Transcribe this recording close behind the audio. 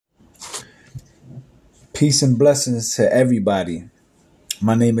Peace and blessings to everybody.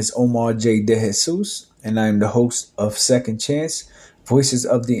 My name is Omar J. De Jesus, and I am the host of Second Chance, Voices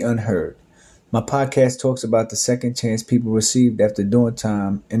of the Unheard. My podcast talks about the second chance people received after doing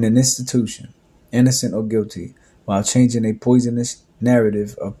time in an institution, innocent or guilty, while changing a poisonous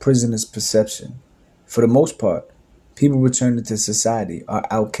narrative of prisoners' perception. For the most part, people returning to society are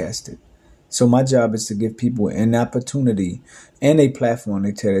outcasted. So my job is to give people an opportunity and a platform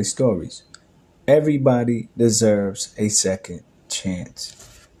to tell their stories. Everybody deserves a second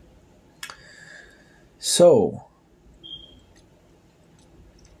chance. So,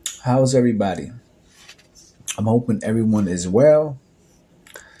 how's everybody? I'm hoping everyone is well.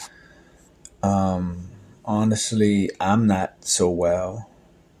 Honestly, I'm not so well.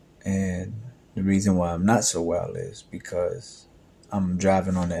 And the reason why I'm not so well is because I'm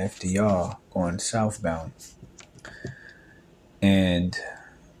driving on the FDR going southbound. And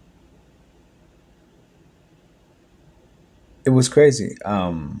it was crazy.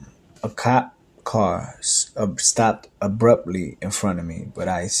 A cop car stopped abruptly in front of me, but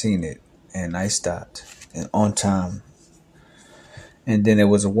I seen it and I stopped and on time. And then there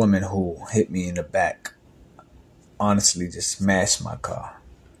was a woman who hit me in the back. Honestly, just smashed my car.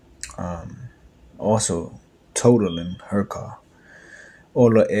 Also totaling her car.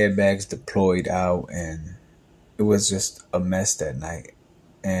 All the airbags deployed out, and it was just a mess that night.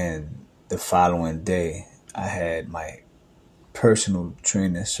 And the following day, I had my personal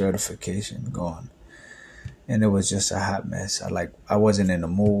training certification gone, and it was just a hot mess. I wasn't in the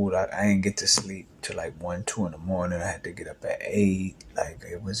mood. I didn't get to sleep till like 1-2 in the morning. I had to get up at 8.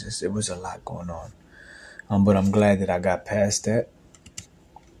 It was a lot going on. But I'm glad that I got past that.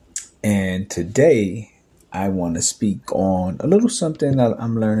 And today I want to speak on a little something that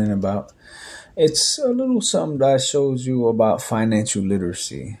I'm learning about. It's a little something that shows you about financial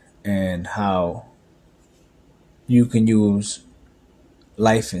literacy and how you can use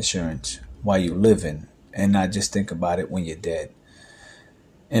life insurance while you're living and not just think about it when you're dead,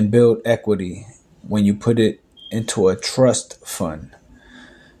 and build equity when you put it into a trust fund.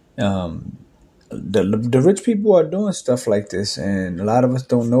 The rich people are doing stuff like this, and a lot of us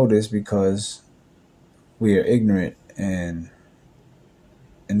don't know this because we are ignorant, and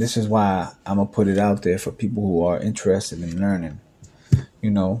this is why I'm gonna put it out there for people who are interested in learning.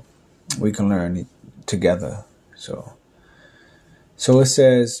 We can learn together. So it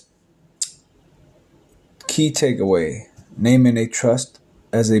says, key takeaway: naming a trust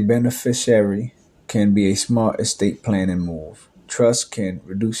as a beneficiary can be a smart estate planning move. Trust can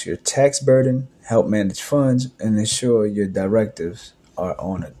reduce your tax burden, help manage funds, and ensure your directives are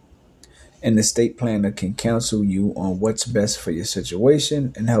honored. An estate planner can counsel you on what's best for your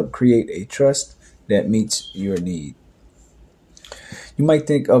situation and help create a trust that meets your need. You might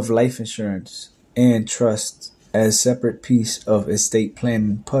think of life insurance and trust as separate piece of estate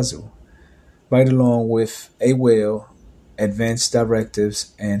planning puzzle, right along with a will, advanced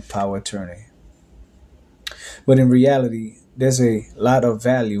directives, and power attorney. But in reality, there's a lot of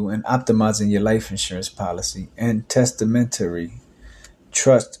value in optimizing your life insurance policy and testamentary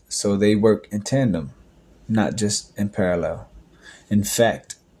trust so they work in tandem, not just in parallel. In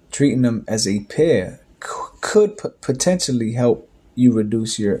fact, treating them as a pair could potentially help you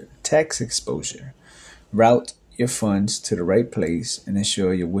reduce your tax exposure, route your funds to the right place, and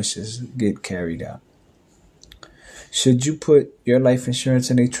ensure your wishes get carried out. Should you put your life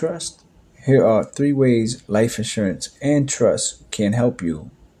insurance in a trust? Here are 3 ways life insurance and trust can help you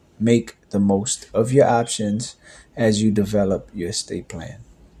make the most of your options as you develop your estate plan.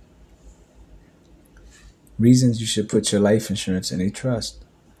 Reasons you should put your life insurance in a trust.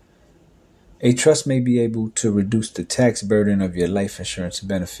 A trust may be able to reduce the tax burden of your life insurance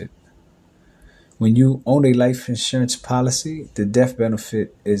benefit. When you own a life insurance policy, the death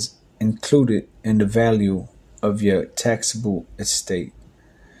benefit is included in the value of your taxable estate.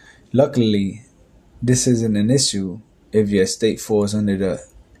 Luckily, this isn't an issue if your estate falls under the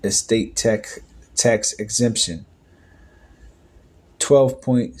estate tax exemption,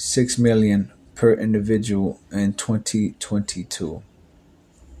 $12.6 million per individual in 2022.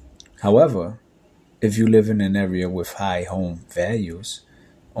 However, if you live in an area with high home values,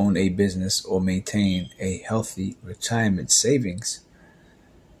 own a business, or maintain a healthy retirement savings,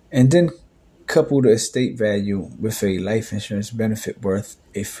 and then couple the estate value with a life insurance benefit worth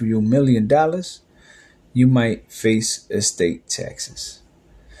a few $1,000,000, you might face estate taxes.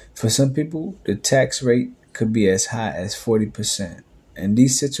 For some people, the tax rate could be as high as 40%. In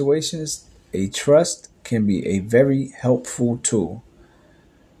these situations, a trust can be a very helpful tool.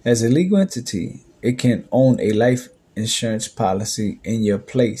 As a legal entity, it can own a life insurance policy in your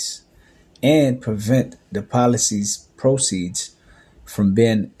place and prevent the policy's proceeds from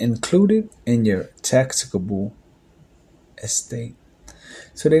being included in your taxable estate.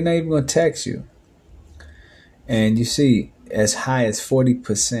 So they're not even going to tax you. And you see, as high as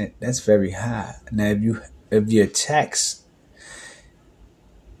 40%, that's very high. Now, if your tax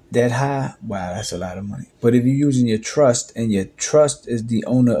that high, wow, that's a lot of money. But if you're using your trust and your trust is the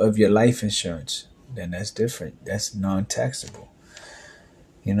owner of your life insurance, then that's different. That's non-taxable,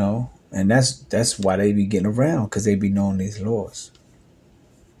 and that's why they be getting around, because they be knowing these laws.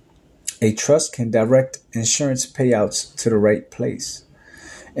 A trust can direct insurance payouts to the right place.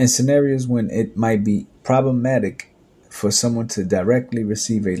 In scenarios when it might be problematic for someone to directly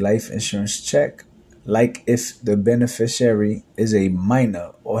receive a life insurance check, like if the beneficiary is a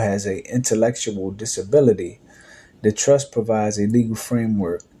minor or has an intellectual disability, the trust provides a legal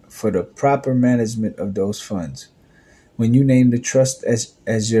framework for the proper management of those funds. When you name the trust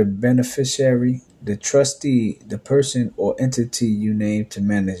as your beneficiary, the trustee, the person or entity you name to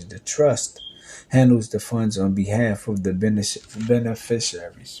manage the trust, handles the funds on behalf of the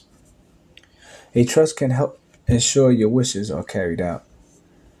beneficiaries. A trust can help ensure your wishes are carried out.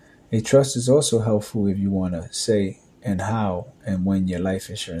 A trust is also helpful if you want to say and how and when your life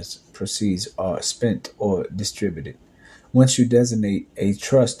insurance proceeds are spent or distributed. Once you designate a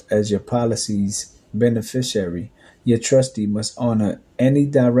trust as your policy's beneficiary, your trustee must honor any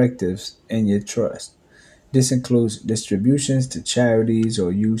directives in your trust. This includes distributions to charities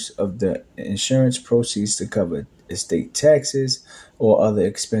or use of the insurance proceeds to cover estate taxes or other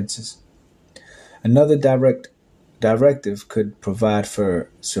expenses. Another directive could provide for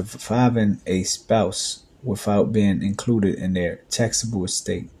surviving a spouse without being included in their taxable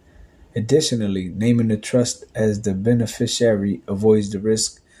estate. Additionally, naming the trust as the beneficiary avoids the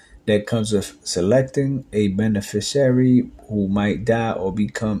risk that comes with selecting a beneficiary who might die or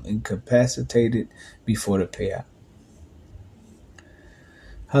become incapacitated before the payout.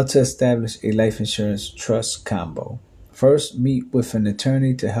 How to establish a life insurance trust combo. First, meet with an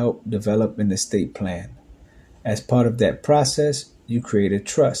attorney to help develop an estate plan. As part of that process, you create a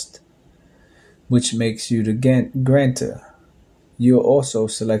trust, which makes you the grantor. You'll also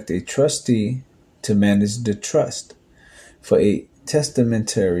select a trustee to manage the trust. For a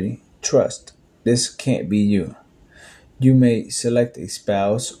testamentary trust, this can't be you. You may select a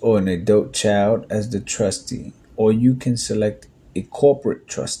spouse or an adult child as the trustee, or you can select a corporate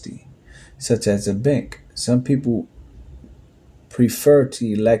trustee, such as a bank. Some people prefer to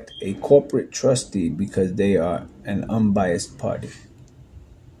elect a corporate trustee because they are an unbiased party.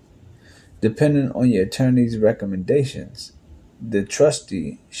 Depending on your attorney's recommendations, the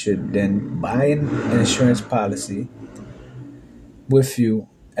trustee should then buy an insurance policy with you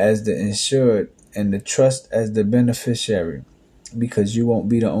as the insured and the trust as the beneficiary, because you won't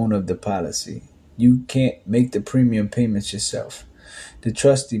be the owner of the policy. You can't make the premium payments yourself. The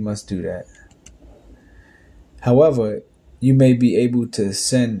trustee must do that. However, you may be able to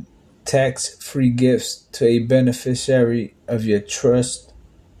send tax-free gifts to a beneficiary of your trust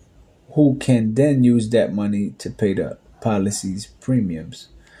who can then use that money to pay the policy's premiums.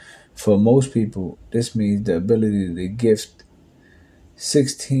 For most people, this means the ability to gift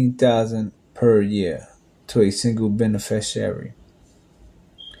 $16,000 per year to a single beneficiary.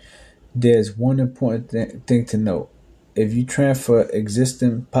 There's one important thing to note. If you transfer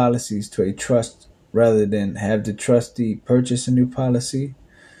existing policies to a trust rather than have the trustee purchase a new policy,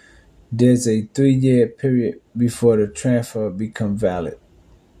 there's a 3-year period before the transfer becomes valid.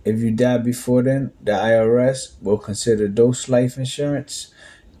 If you die before then, the IRS will consider those life insurance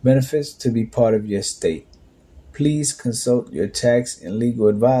benefits to be part of your estate. Please consult your tax and legal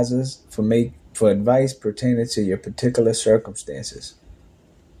advisors for advice pertaining to your particular circumstances.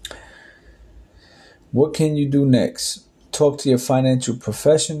 What can you do next? Talk to your financial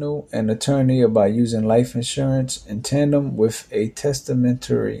professional and attorney about using life insurance in tandem with a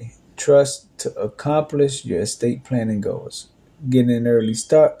testamentary trust to accomplish your estate planning goals. Get an early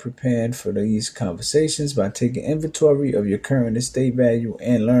start preparing for these conversations by taking inventory of your current estate value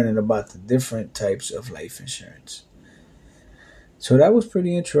and learning about the different types of life insurance. So that was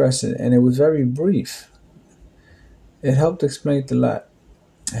pretty interesting, and it was very brief. It helped explain a lot.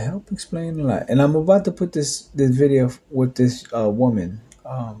 And I'm about to put this video with this woman,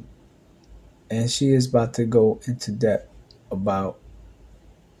 and she is about to go into depth about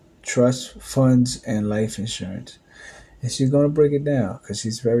trust funds and life insurance. And she's going to break it down because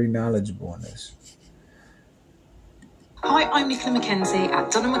she's very knowledgeable on this. Hi, I'm Nicola Mackenzie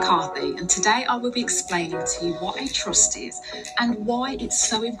at Dun & McCarthy, and today I will be explaining to you what a trust is and why it's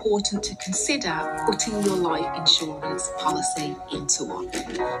so important to consider putting your life insurance policy into one.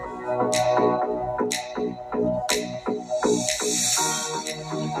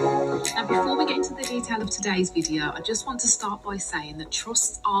 Now, before we get into the detail of today's video, I just want to start by saying that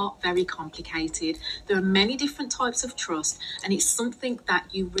trusts are very complicated. There are many different types of trust, and it's something that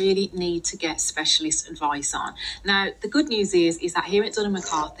you really need to get specialist advice on. Now, the good news is that here at Dun &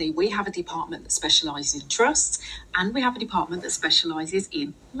 McCarthy, we have a department that specialises in trusts, and we have a department that specialises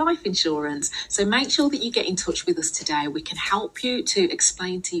in life insurance. So make sure that you get in touch with us today. We can help you to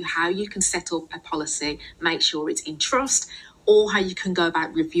explain to you how you can set up a policy, make sure it's in trust, or how you can go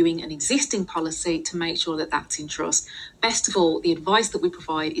about reviewing an existing policy to make sure that that's in trust. Best of all, the advice that we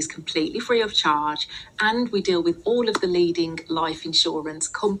provide is completely free of charge, and we deal with all of the leading life insurance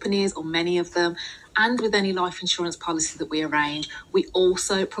companies, or many of them, and with any life insurance policy that we arrange. We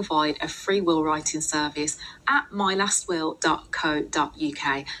also provide a free will writing service at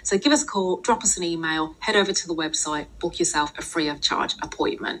mylastwill.co.uk. So give us a call, drop us an email, head over to the website, book yourself a free of charge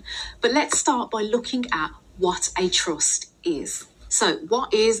appointment. But let's start by looking at what a trust is. So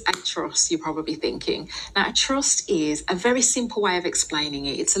what is a trust, you're probably thinking? Now, a trust is a very simple way of explaining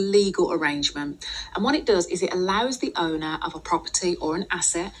it. It's a legal arrangement. And what it does is it allows the owner of a property or an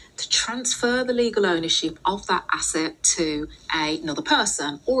asset to transfer the legal ownership of that asset to another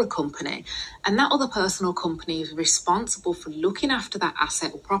person or a company. And that other person or company is responsible for looking after that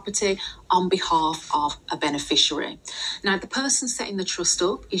asset or property on behalf of a beneficiary. Now, the person setting the trust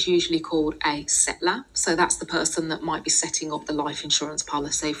up is usually called a settlor. So that's the person that might be setting up the life insurance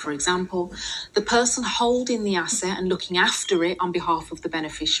policy, for example. The person holding the asset and looking after it on behalf of the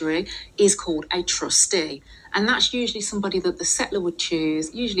beneficiary is called a trustee. And that's usually somebody that the settlor would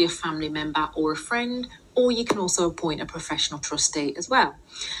choose, usually a family member or a friend, or you can also appoint a professional trustee as well.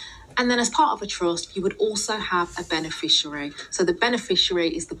 And then as part of a trust, you would also have a beneficiary. So the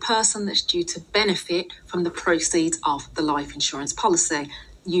beneficiary is the person that's due to benefit from the proceeds of the life insurance policy,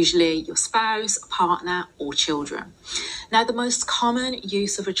 usually your spouse, partner, or children. Now, the most common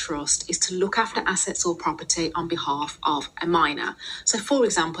use of a trust is to look after assets or property on behalf of a minor. So, for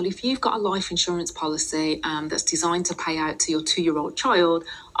example, if you've got a life insurance policy that's designed to pay out to your 2-year-old child,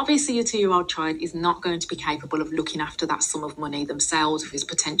 obviously your 2-year-old child is not going to be capable of looking after that sum of money themselves, if it's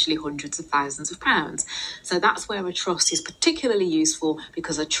potentially hundreds of thousands of pounds. So that's where a trust is particularly useful,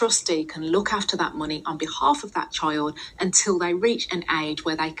 because a trustee can look after that money on behalf of that child until they reach an age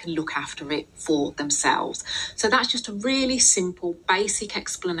where they can look after it for themselves. So that's just a really simple, basic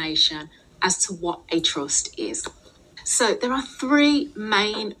explanation as to what a trust is. So there are 3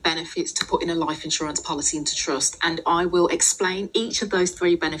 main benefits to putting a life insurance policy into trust, and I will explain each of those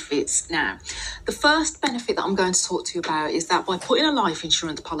 3 benefits now. The first benefit that I'm going to talk to you about is that by putting a life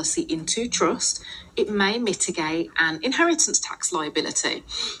insurance policy into trust, it may mitigate an inheritance tax liability.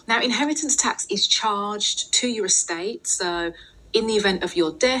 Now, inheritance tax is charged to your estate, so in the event of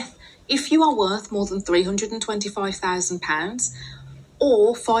your death, if you are worth more than £325,000,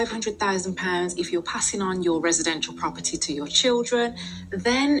 or £500,000 if you're passing on your residential property to your children,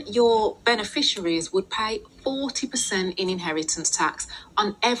 then your beneficiaries would pay 40% in inheritance tax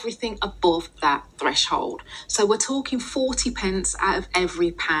on everything above that threshold. So we're talking 40 pence out of every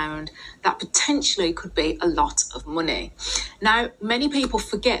pound. That potentially could be a lot of money. Now, many people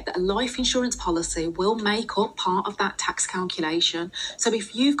forget that a life insurance policy will make up part of that tax calculation. So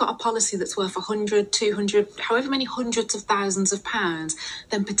if you've got a policy that's worth 100, 200, however many hundreds of thousands of pounds,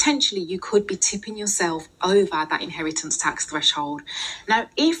 then potentially you could be tipping yourself over that inheritance tax threshold. Now,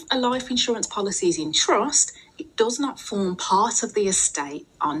 if a life insurance policy is in trust, it does not form part of the estate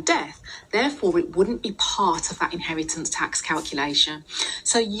on death. Therefore, it wouldn't be part of that inheritance tax calculation.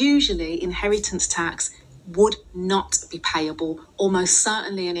 So usually inheritance tax would not be payable. Almost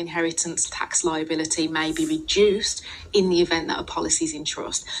certainly an inheritance tax liability may be reduced in the event that a policy is in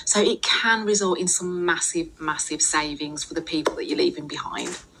trust. So it can result in some massive, massive savings for the people that you're leaving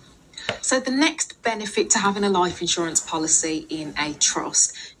behind. So the next benefit to having a life insurance policy in a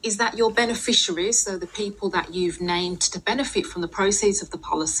trust is that your beneficiaries, so the people that you've named to benefit from the proceeds of the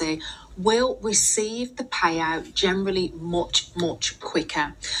policy, will receive the payout generally much, much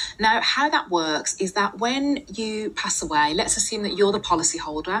quicker. Now, how that works is that when you pass away, let's assume that you're the policy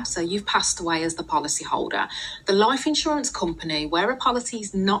holder, so you've passed away as the policy holder. The life insurance company, where a policy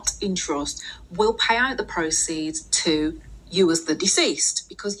is not in trust, will pay out the proceeds to you as the deceased,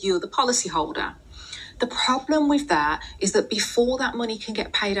 because you're the policy holder. The problem with that is that before that money can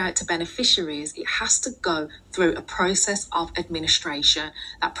get paid out to beneficiaries, it has to go through a process of administration.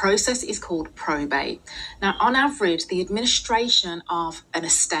 That process is called probate. Now, on average, the administration of an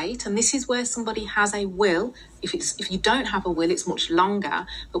estate, and this is where somebody has a will. If you don't have a will, it's much longer.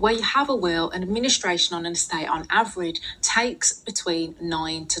 But where you have a will, an administration on an estate on average takes between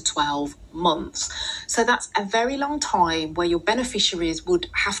 9 to 12 months. So that's a very long time where your beneficiaries would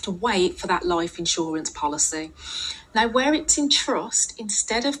have to wait for that life insurance policy. Now, where it's in trust,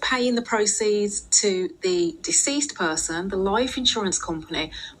 instead of paying the proceeds to the deceased person, the life insurance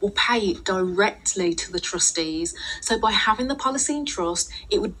company will pay it directly to the trustees. So by having the policy in trust,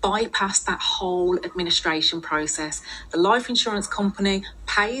 it would bypass that whole administration process. The life insurance company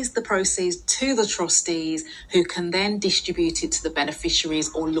pays the proceeds to the trustees, who can then distribute it to the beneficiaries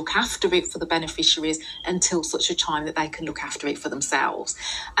or look after it for the beneficiaries until such a time that they can look after it for themselves.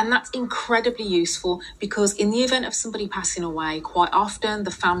 And that's incredibly useful, because in the event of somebody passing away, quite often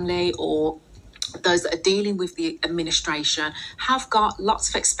the family or those that are dealing with the administration have got lots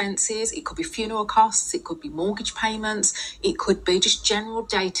of expenses. It could be funeral costs, it could be mortgage payments, it could be just general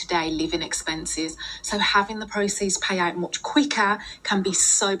day-to-day living expenses. So having the proceeds pay out much quicker can be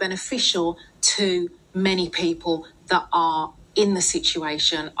so beneficial to many people that are in the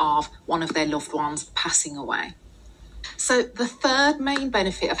situation of one of their loved ones passing away. So the third main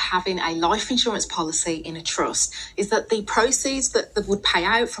benefit of having a life insurance policy in a trust is that the proceeds that would pay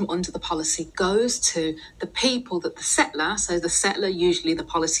out from under the policy goes to the people that the settler, so the settler, usually the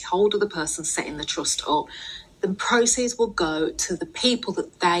policy holder, the person setting the trust up, the proceeds will go to the people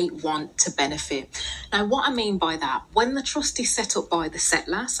that they want to benefit. Now, what I mean by that, when the trust is set up by the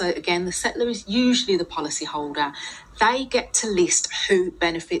settler, so again, the settler is usually the policy holder, they get to list who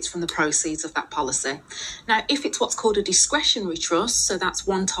benefits from the proceeds of that policy. Now, if it's what's called a discretionary trust, so that's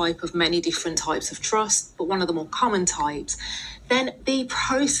one type of many different types of trust, but one of the more common types, then the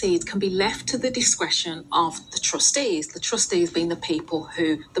proceeds can be left to the discretion of the trustees being the people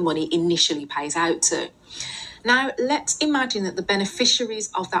who the money initially pays out to. Now, let's imagine that the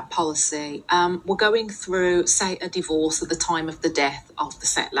beneficiaries of that policy were going through, say, a divorce at the time of the death of the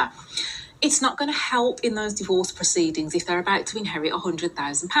settler. It's not going to help in those divorce proceedings if they're about to inherit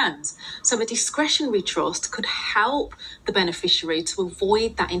 £100,000. So a discretionary trust could help the beneficiary to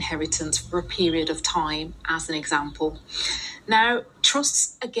avoid that inheritance for a period of time, as an example. Now,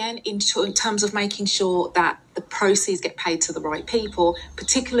 trusts, again, in terms of making sure that the proceeds get paid to the right people,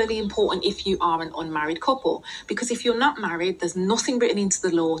 particularly important if you are an unmarried couple. Because if you're not married, there's nothing written into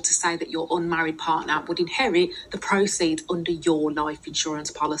the law to say that your unmarried partner would inherit the proceeds under your life insurance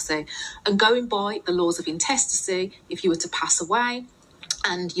policy. And going by the laws of intestacy, if you were to pass away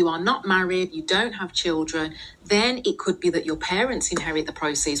and you are not married, you don't have children, then it could be that your parents inherit the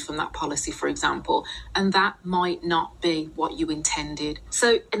proceeds from that policy, for example, and that might not be what you intended.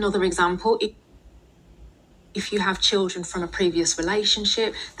 So another example, if you have children from a previous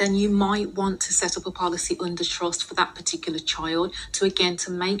relationship, then you might want to set up a policy under trust for that particular child to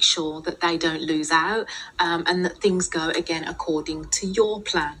make sure that they don't lose out and that things go, again, according to your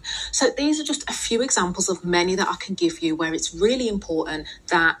plan. So these are just a few examples of many that I can give you where it's really important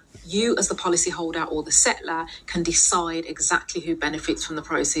that you as the policyholder or the settler can decide exactly who benefits from the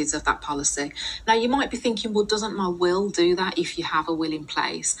proceeds of that policy. Now, you might be thinking, well, doesn't my will do that if you have a will in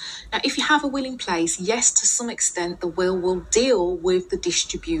place? Now, if you have a will in place, yes, to some extent, the will deal with the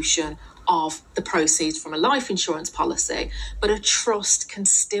distribution of the proceeds from a life insurance policy, but a trust can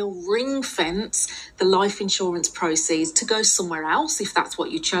still ring fence the life insurance proceeds to go somewhere else if that's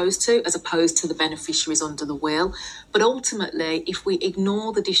what you chose to, as opposed to the beneficiaries under the will. But ultimately, if we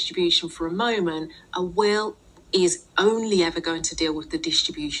ignore the distribution for a moment, a will is only ever going to deal with the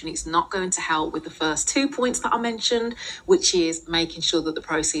distribution. It's not going to help with the first 2 points that I mentioned, which is making sure that the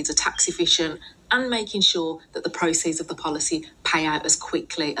proceeds are tax efficient and making sure that the proceeds of the policy pay out as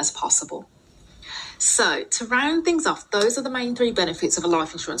quickly as possible. So to round things off, those are the main 3 benefits of a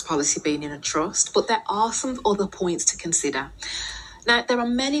life insurance policy being in a trust, but there are some other points to consider. Now, there are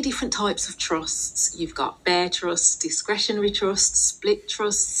many different types of trusts. You've got bare trusts, discretionary trusts, split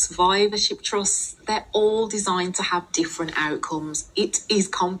trusts, survivorship trusts. They're all designed to have different outcomes. It is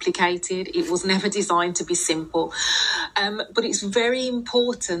complicated. It was never designed to be simple. But it's very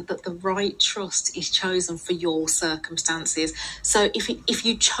important that the right trust is chosen for your circumstances. So if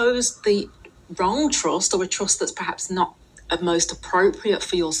you chose the wrong trust, or a trust that's perhaps not most appropriate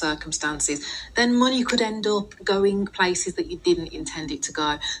for your circumstances, then money could end up going places that you didn't intend it to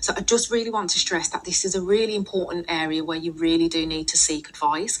go. So I just really want to stress that this is a really important area where you really do need to seek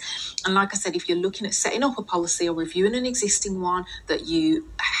advice. And like I said, if you're looking at setting up a policy or reviewing an existing one that you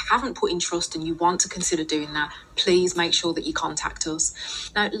haven't put in trust and you want to consider doing that, please make sure that you contact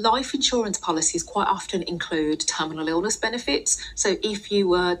us. Now, life insurance policies quite often include terminal illness benefits. So if you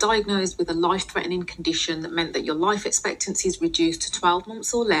were diagnosed with a life-threatening condition that meant that your life expectancy is reduced to 12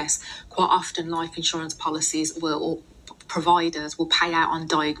 months or less, quite often life insurance policies or providers will pay out on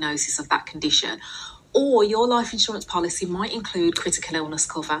diagnosis of that condition. Or your life insurance policy might include critical illness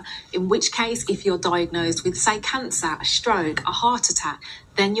cover, in which case, if you're diagnosed with, say, cancer, a stroke, a heart attack,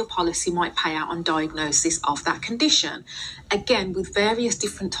 then your policy might pay out on diagnosis of that condition. Again, with various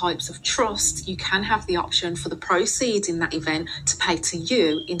different types of trusts, you can have the option for the proceeds in that event to pay to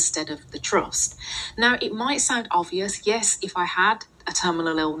you instead of the trust. Now, it might sound obvious, yes, if I had a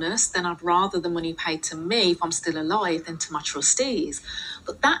terminal illness, then I'd rather the money paid to me if I'm still alive than to my trustees.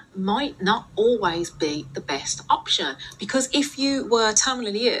 But that might not always be the best option, because if you were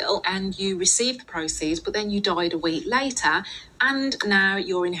terminally ill and you received the proceeds, but then you died a week later, and now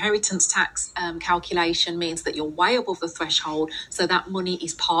your inheritance tax calculation means that you're way above the threshold, so that money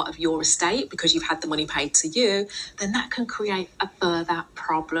is part of your estate because you've had the money paid to you, then that can create a further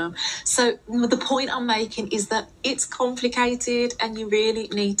problem. So the point I'm making is that it's complicated and you really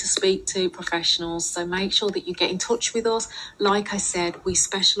need to speak to professionals. So make sure that you get in touch with us. Like I said, we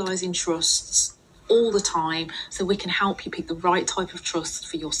specialise in trusts all the time, so we can help you pick the right type of trust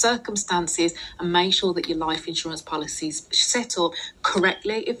for your circumstances and make sure that your life insurance policies set up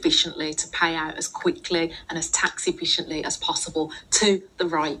correctly, efficiently, to pay out as quickly and as tax efficiently as possible to the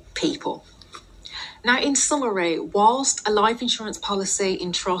right people. Now, in summary, whilst a life insurance policy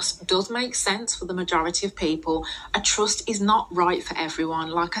in trust does make sense for the majority of people, a trust is not right for everyone.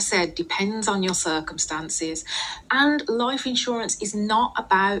 Like I said, depends on your circumstances. And life insurance is not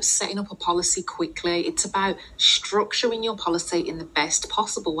about setting up a policy quickly. It's about structuring your policy in the best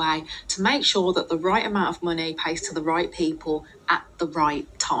possible way to make sure that the right amount of money pays to the right people at the right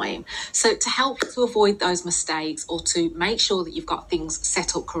time. So to help you to avoid those mistakes or to make sure that you've got things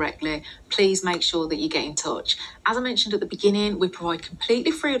set up correctly, please make sure that you get in touch. As I mentioned at the beginning, we provide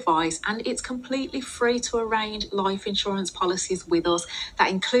completely free advice, and it's completely free to arrange life insurance policies with us. That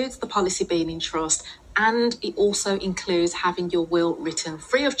includes the policy being in trust, and it also includes having your will written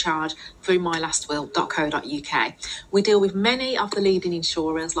free of charge through mylastwill.co.uk. We deal with many of the leading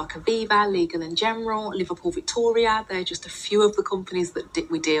insurers like Aviva, Legal & General, Liverpool Victoria. They're just a few of the companies that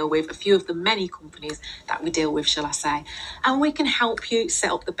we deal with, a few of the many companies that we deal with, shall I say. And we can help you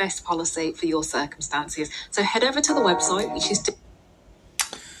set up the best policy for your circumstances. So head over to the website, which is...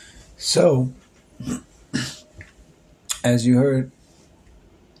 So, as you heard,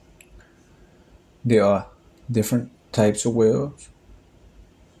 there are different types of wills,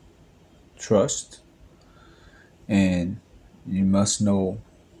 trust, and you must know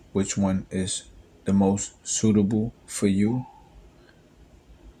which one is the most suitable for you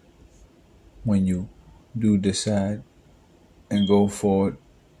when you do decide and go forward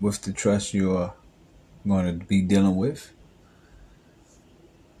with the trust you are going to be dealing with.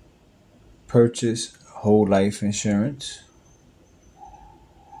 Purchase whole life insurance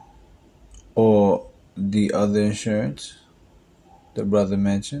or the other insurance the brother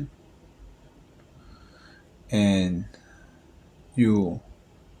mentioned, and you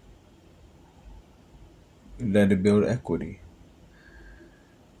let it build equity.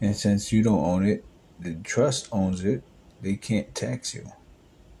 And since you don't own it, the trust owns it, they can't tax you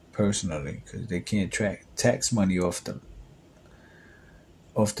personally because they can't tax money off the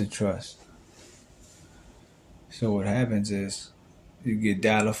trust. So what happens is you get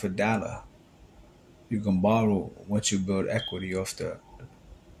dollar for dollar. You can borrow once you build equity off the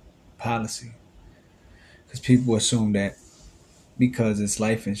policy. Because people assume that because it's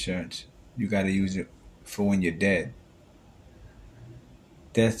life insurance, you got to use it for when you're dead.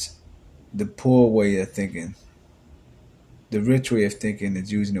 That's the poor way of thinking. The rich way of thinking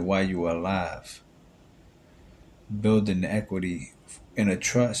is using it while you are alive. Building the equity in a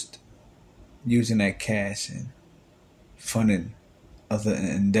trust, using that cash and funding other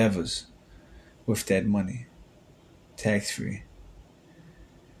endeavors with that money, tax-free.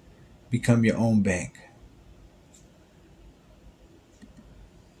 Become your own bank.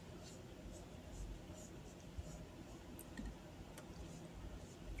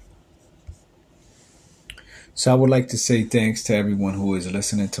 So I would like to say thanks to everyone who is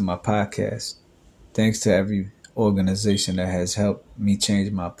listening to my podcast. Thanks to every organization that has helped me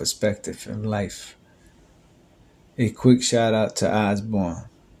change my perspective in life. A quick shout out to Osborne,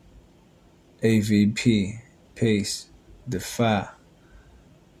 AVP, Pace, Defy,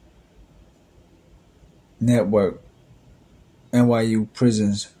 Network, NYU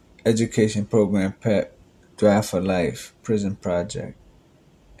Prisons Education Program PEP, Drive for Life, Prison Project.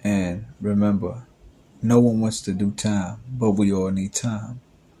 And remember, no one wants to do time, but we all need time.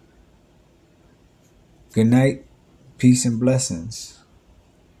 Good night, peace and blessings.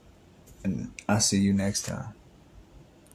 And I'll see you next time.